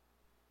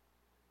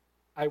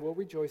 I will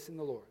rejoice in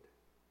the Lord.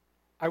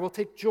 I will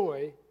take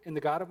joy in the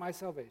God of my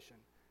salvation.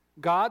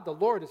 God, the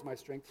Lord, is my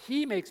strength.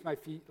 He makes my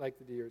feet like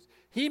the deer's.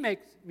 He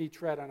makes me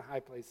tread on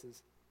high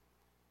places.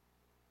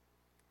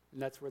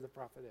 And that's where the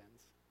prophet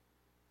ends.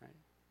 Right?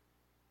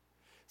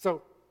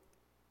 So,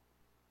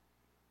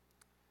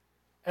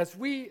 as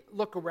we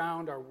look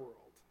around our world,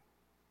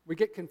 we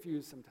get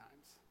confused sometimes.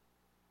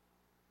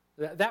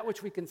 That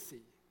which we can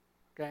see,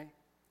 okay?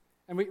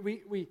 And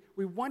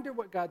we wonder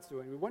what God's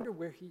doing. We wonder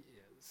where he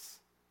is.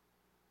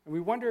 And we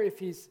wonder if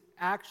he's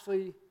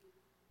actually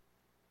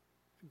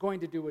going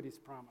to do what he's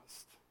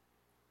promised.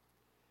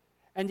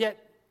 And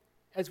yet,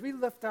 as we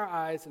lift our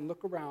eyes and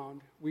look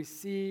around, we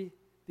see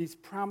these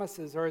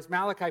promises, or as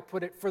Malachi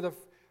put it,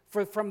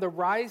 from the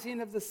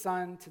rising of the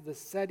sun to the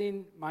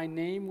setting, my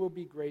name will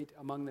be great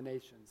among the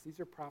nations. These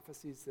are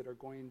prophecies that are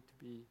going to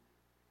be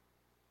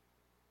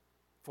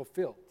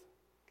fulfilled,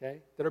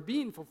 okay? That are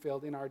being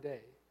fulfilled in our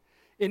day.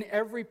 In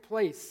every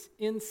place,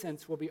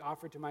 incense will be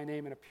offered to my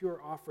name and a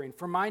pure offering.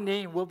 For my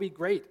name will be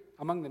great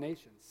among the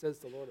nations, says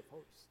the Lord of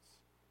hosts.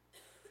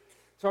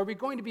 So are we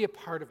going to be a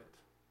part of it?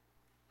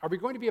 Are we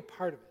going to be a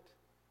part of it,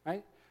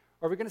 right?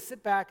 Or are we going to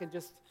sit back and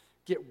just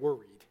get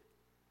worried,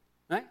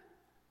 right?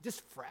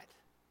 Just fret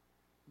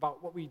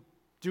about what we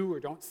do or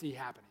don't see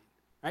happening,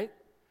 right?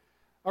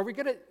 Are we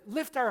going to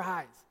lift our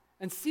eyes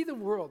and see the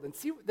world and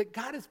see that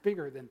God is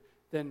bigger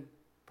than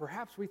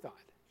perhaps we thought?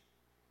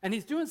 And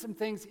he's doing some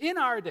things in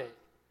our day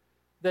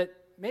that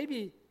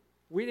maybe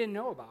we didn't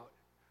know about,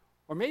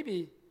 or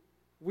maybe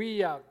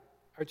we are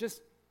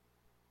just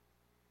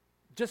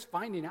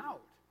finding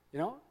out, you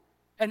know?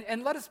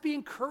 And let us be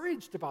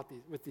encouraged about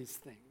these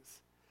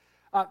things.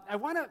 I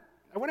want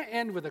to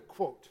end with a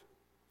quote,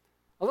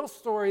 a little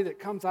story that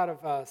comes out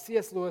of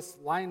C.S. Lewis'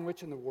 Lion,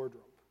 Witch, and the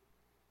Wardrobe.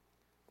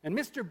 And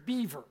Mr.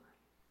 Beaver,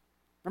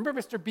 remember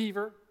Mr.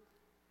 Beaver?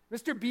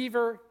 Mr.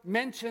 Beaver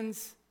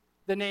mentions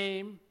the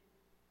name,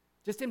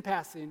 just in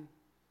passing,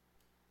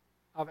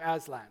 of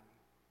Aslan.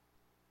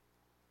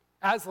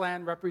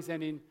 Aslan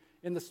representing,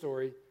 in the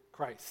story,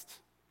 Christ.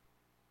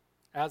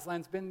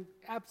 Aslan's been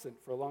absent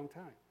for a long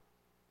time.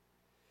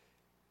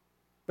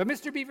 But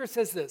Mr. Beaver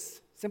says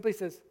this, simply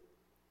says,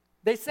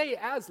 they say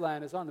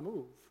Aslan is on the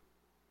move.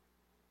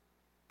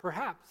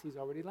 Perhaps he's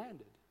already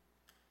landed.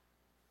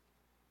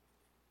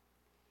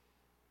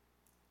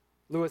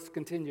 Lewis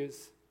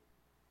continues,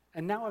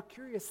 and now a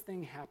curious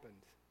thing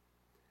happened.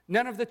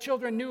 None of the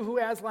children knew who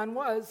Aslan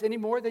was any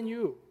more than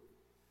you.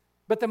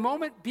 But the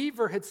moment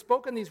Beaver had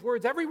spoken these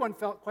words, everyone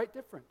felt quite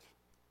different.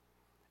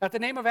 At the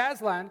name of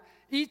Aslan,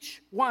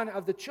 each one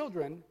of the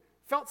children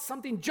felt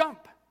something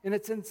jump in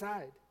its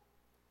inside.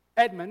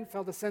 Edmund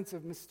felt a sense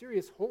of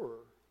mysterious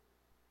horror.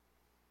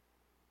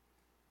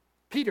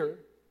 Peter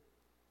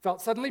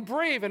felt suddenly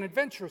brave and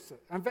adventurous.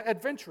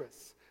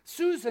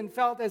 Susan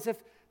felt as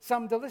if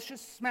some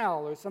delicious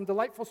smell or some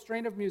delightful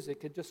strain of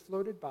music had just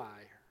floated by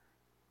her.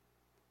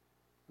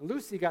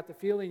 Lucy got the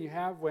feeling you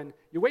have when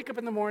you wake up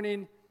in the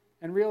morning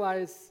and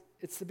realize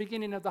it's the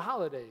beginning of the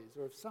holidays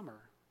or of summer.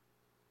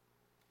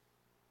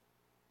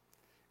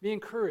 Be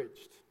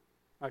encouraged,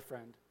 my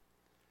friend.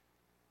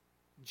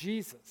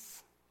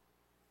 Jesus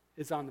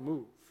is on the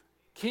move.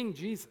 King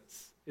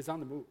Jesus is on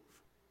the move.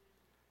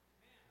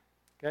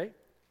 Okay?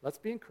 Let's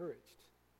be encouraged.